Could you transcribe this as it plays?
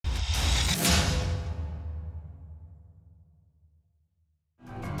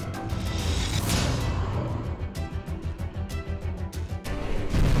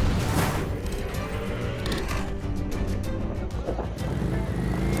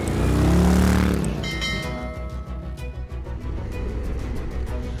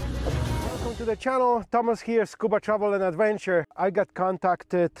the channel. Thomas here, Scuba Travel and Adventure. I got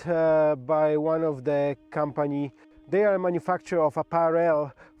contacted by one of the company. They are a manufacturer of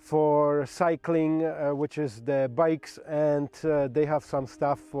apparel for cycling, which is the bikes, and they have some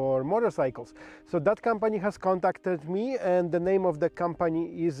stuff for motorcycles. So that company has contacted me, and the name of the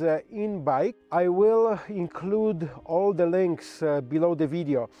company is Inbike. I will include all the links below the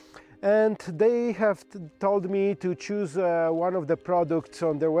video. And they have told me to choose one of the products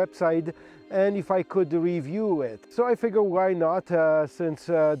on their website and if I could review it. So I figure why not, since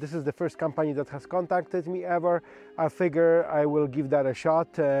this is the first company that has contacted me ever. I figure I will give that a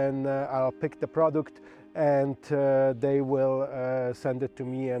shot, and I'll pick the product, and they will send it to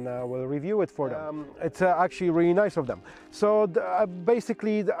me and I will review it for them. It's actually really nice of them. So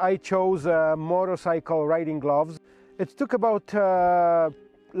basically I chose motorcycle riding gloves. It took about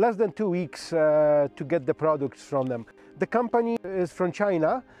less than 2 weeks to get the products from them. The company is from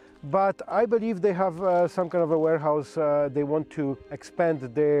China, but I believe they have some kind of a warehouse. They want to expand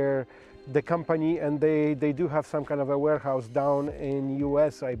the company, and they do have some kind of a warehouse down in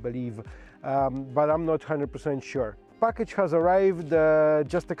US, I believe, but I'm not 100% sure. Package has arrived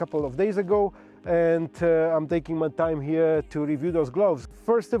just a couple of days ago, and I'm taking my time here to review those gloves.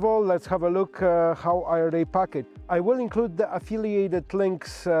 First of all, let's have a look how are they packaged. I will include the affiliated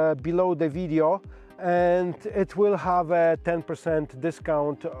links below the video, and it will have a 10%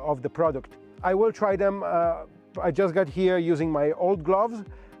 discount of the product. I will try them. I just got here using my old gloves,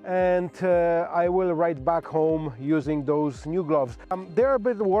 and I will ride back home using those new gloves. They're a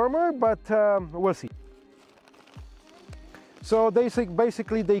bit warmer, but we'll see. So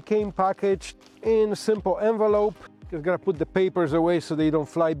basically they came packaged in a simple envelope. Just gotta put the papers away so they don't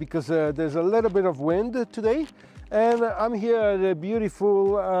fly, because there's a little bit of wind today. And I'm here at a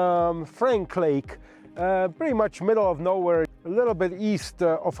beautiful Frank Lake, pretty much middle of nowhere, a little bit east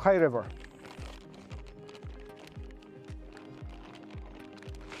of High River.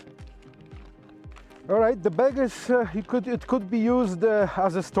 All right, the bag is, it could be used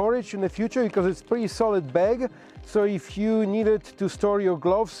as a storage in the future, because it's pretty solid bag. So if you needed to store your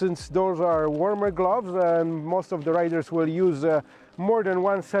gloves, since those are warmer gloves and most of the riders will use more than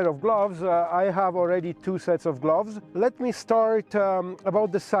one set of gloves, I have already 2 sets of gloves. Let me start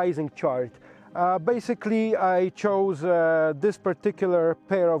about the sizing chart. Basically, I chose this particular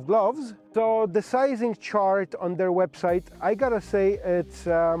pair of gloves. So the sizing chart on their website, I gotta say it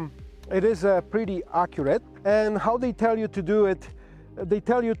is pretty accurate. And how they tell you to do it, they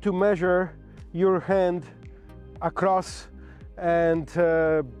tell you to measure your hand across and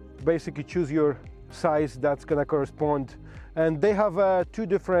basically choose your size that's gonna correspond. And they have 2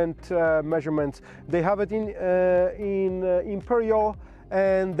 different measurements. They have it in imperial,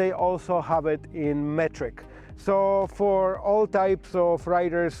 and they also have it in metric. So for all types of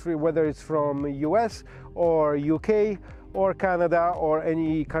riders, whether it's from US or UK or Canada or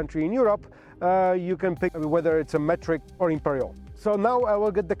any country in Europe, you can pick whether it's a metric or imperial. So now I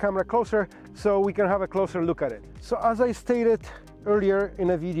will get the camera closer so we can have a closer look at it. So as I stated earlier in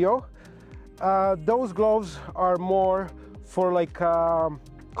a video, those gloves are more for like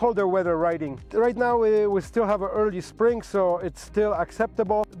colder weather riding. Right now we still have an early spring, so it's still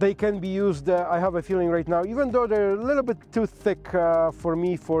acceptable. They can be used, I have a feeling right now, even though they're a little bit too thick for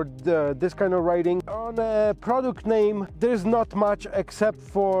me for this kind of riding. On a product name, there's not much except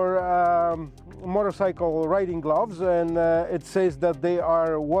for motorcycle riding gloves, and it says that they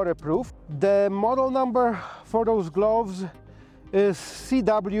are waterproof. The model number for those gloves is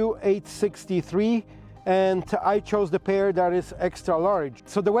CW863, and I chose the pair that is extra large.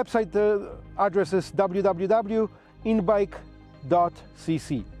 So the website address is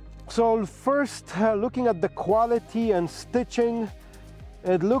www.inbike.cc. So first, looking at the quality and stitching,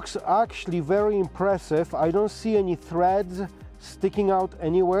 it looks actually very impressive. I don't see any threads sticking out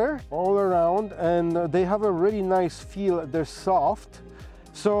anywhere, all around, and they have a really nice feel. They're soft.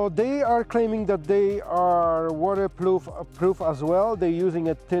 So they are claiming that they are waterproof as well. They're using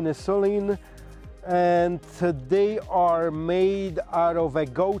a tenisolene, and they are made out of a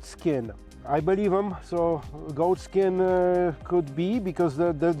goat skin. I believe them. So goat skin could be, because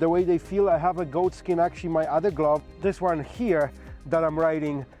the way they feel. I have a goat skin, actually my other glove, this one here that I'm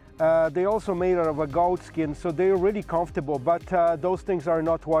riding, they also made out of a goat skin, so they're really comfortable, but those things are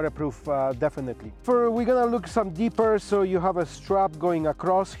not waterproof, definitely. We're gonna look some deeper. So you have a strap going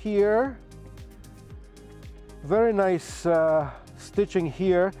across here, very nice stitching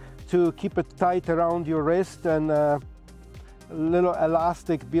here to keep it tight around your wrist, and a little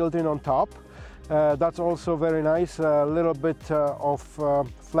elastic built in on top. That's also very nice. A little bit of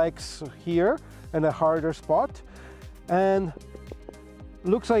flex here and a harder spot. And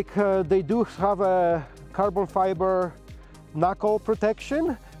Looks like they do have a carbon fiber knuckle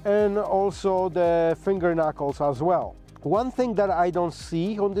protection and also the finger knuckles as well. One thing that I don't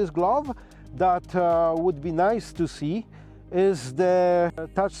see on this glove that would be nice to see is the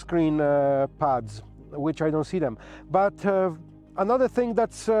touchscreen pads, which I don't see them. But another thing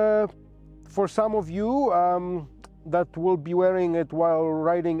that's for some of you that will be wearing it while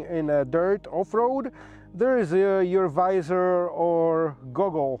riding in a dirt off-road, there is your visor or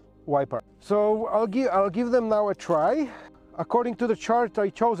goggle wiper. So I'll give them now a try. According to the chart I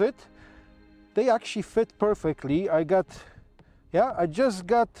chose it, they actually fit perfectly. I just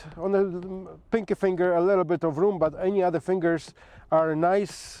got on the pinky finger a little bit of room, but any other fingers are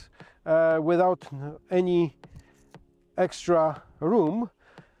nice without any extra room,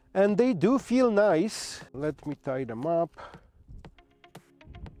 and they do feel nice. Let me tie them up.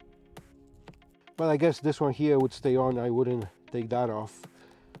 Well, I guess this one here would stay on. I wouldn't take that off.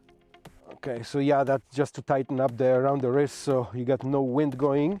 Okay, so yeah, that's just to tighten up around the wrist so you got no wind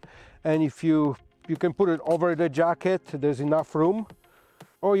going. And if you can put it over the jacket, there's enough room,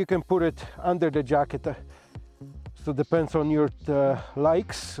 or you can put it under the jacket. So depends on your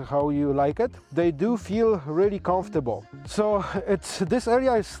likes, how you like it. They do feel really comfortable. So this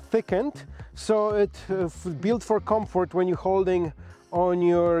area is thickened, so it's built for comfort when you're holding on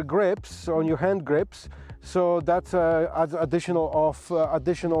your grips, on your hand grips. So that's adds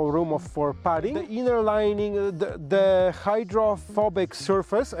additional room for padding. The inner lining, the hydrophobic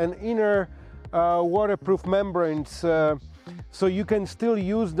surface and inner waterproof membranes, so you can still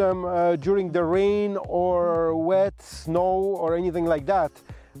use them during the rain or wet snow or anything like that.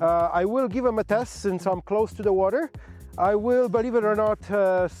 I will give them a test since I'm close to the water. I will, believe it or not,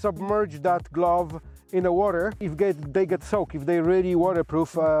 submerge that glove in the water if they get soaked, if they're really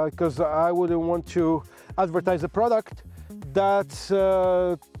waterproof, because I wouldn't want to advertise a product that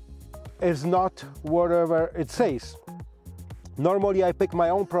is not whatever it says. Normally I pick my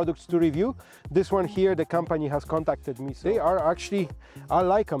own products to review. This one here, the company has contacted me. So they are actually, I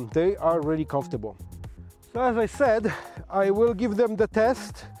like them. They are really comfortable. So as I said, I will give them the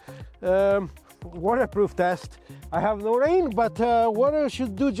test, waterproof test. I have no rain, but water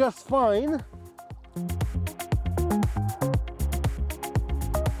should do just fine.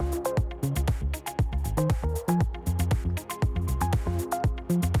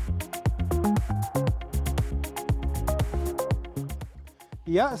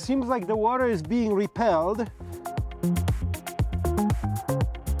 Yeah, seems like the water is being repelled.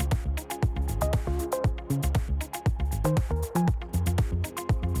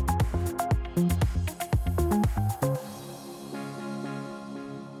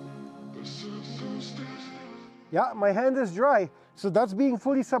 Yeah, my hand is dry, so that's being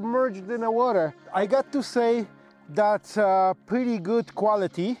fully submerged in the water. I got to say that's pretty good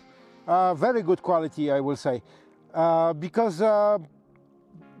quality, very good quality, I will say, because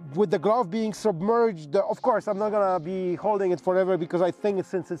with the glove being submerged, of course I'm not gonna be holding it forever, because I think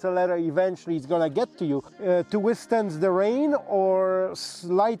since it's a leather, eventually it's gonna get to you. To withstand the rain or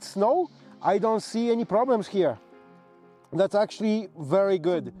light snow, I don't see any problems here. That's actually very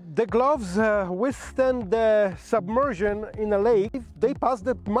good. The gloves withstand the submersion in a lake. They passed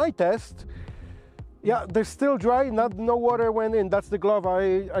my test. Yeah, they're still dry, no water went in. That's the glove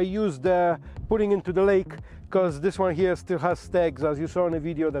I used putting into the lake, because this one here still has tags, as you saw in the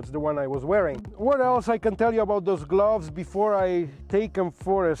video. That's the one I was wearing. What else I can tell you about those gloves before I take them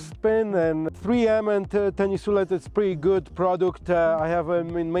for a spin? And 3M and Tenisulet, it's pretty good product. I have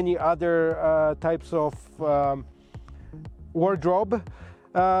them in many other types of wardrobe.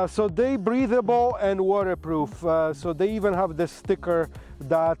 So they breathable and waterproof. So they even have the sticker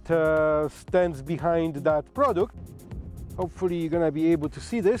that stands behind that product. Hopefully you're gonna be able to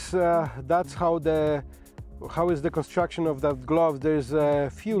see this. That's how is the construction of that glove. There's a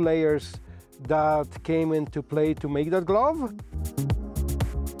few layers that came into play to make that glove.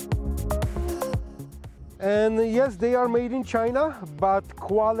 And yes, they are made in China, but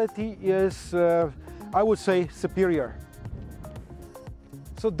quality is, I would say, superior.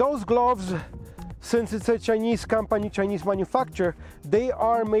 So those gloves, since it's a Chinese company, Chinese manufacturer, they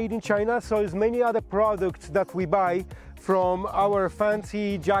are made in China. So as many other products that we buy from our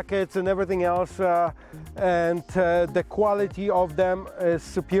fancy jackets and everything else, and the quality of them is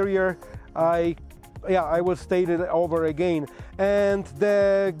superior. I will state it over again. And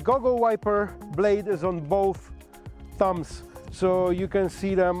the goggle wiper blade is on both thumbs, so you can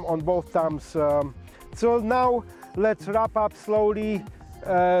see them on both thumbs. So now let's wrap up slowly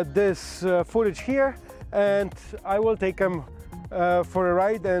this footage here, and I will take them for a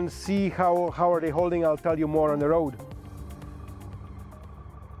ride and see how are they holding. I'll tell you more on the road.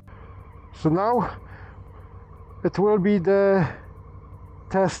 So now it will be the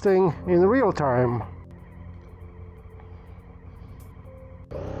testing in real time.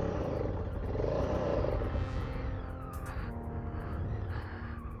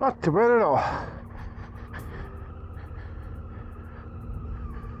 Not too bad at all.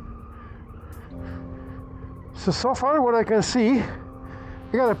 So far what I can see,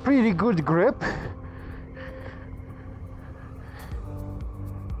 I got a pretty good grip.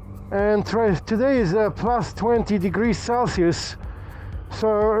 And today is plus 20 degrees Celsius,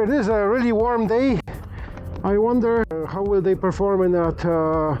 so it is a really warm day. I wonder how will they perform in that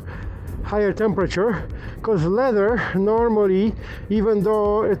higher temperature, because leather normally, even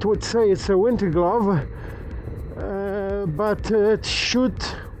though it would say it's a winter glove, but it should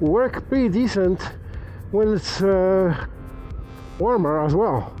work pretty decent when it's warmer as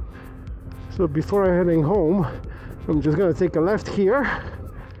well. So before I'm heading home, I'm just gonna take a left here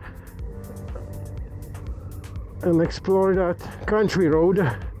and explore that country road.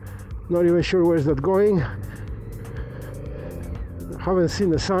 Not even sure where's that going. Haven't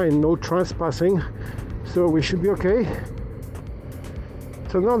seen the sign, no trespassing, so we should be okay.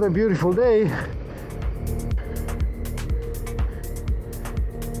 It's another beautiful day.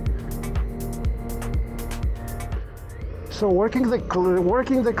 So working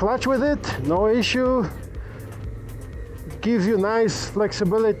the clutch with it, no issue. It gives you nice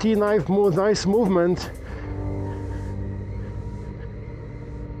flexibility, nice movement.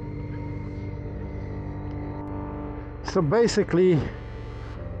 So basically,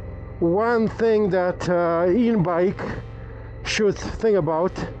 one thing that Inbike should think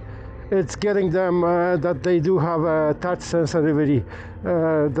about, it's getting them that they do have a touch sensitivity,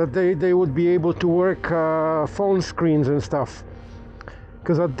 that they would be able to work phone screens and stuff.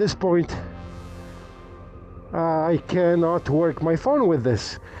 Because at this point, I cannot work my phone with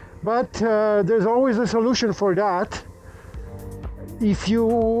this. But there's always a solution for that. If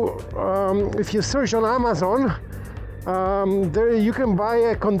you search on Amazon, there you can buy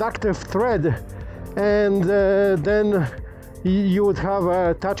a conductive thread, and then you would have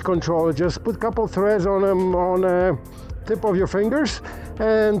a touch control. Just put a couple threads on them on a tip of your fingers,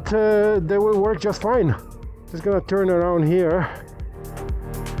 and they will work just fine. Just gonna turn around here.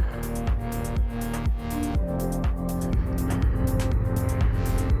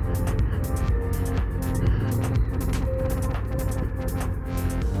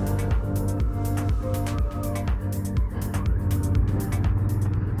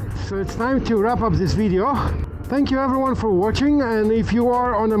 So it's time to wrap up this video. Thank you everyone for watching, and if you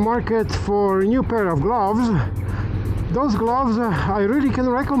are on the market for a new pair of gloves, those gloves I really can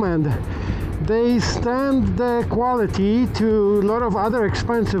recommend. They stand the quality to a lot of other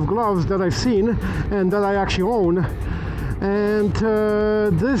expensive gloves that I've seen and that I actually own. And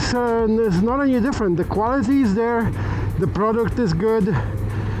this is not any different. The quality is there, the product is good,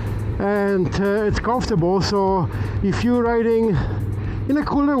 and it's comfortable. So if you're riding in a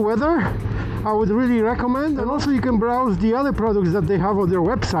cooler weather, I would really recommend. And also you can browse the other products that they have on their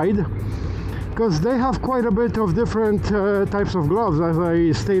website, because they have quite a bit of different types of gloves, as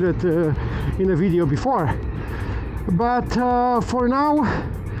I stated in a video before. But for now,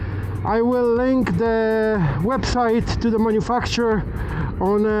 I will link the website to the manufacturer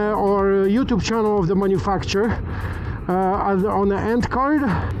on or YouTube channel of the manufacturer on the end card.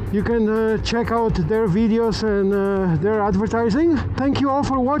 You can check out their videos and their advertising. Thank you all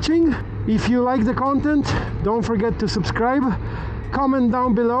for watching. If you like the content, don't forget to subscribe. Comment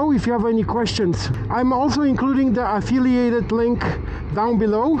down below if you have any questions. I'm also including the affiliated link down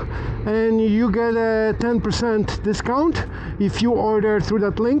below, and you get a 10% discount if you order through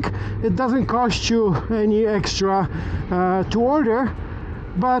that link. It doesn't cost you any extra to order,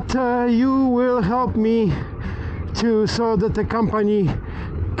 but you will help me so that the company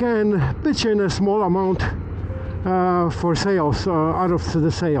can pitch in a small amount for sales, out of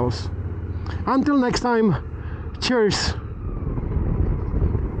the sales. Until next time, cheers!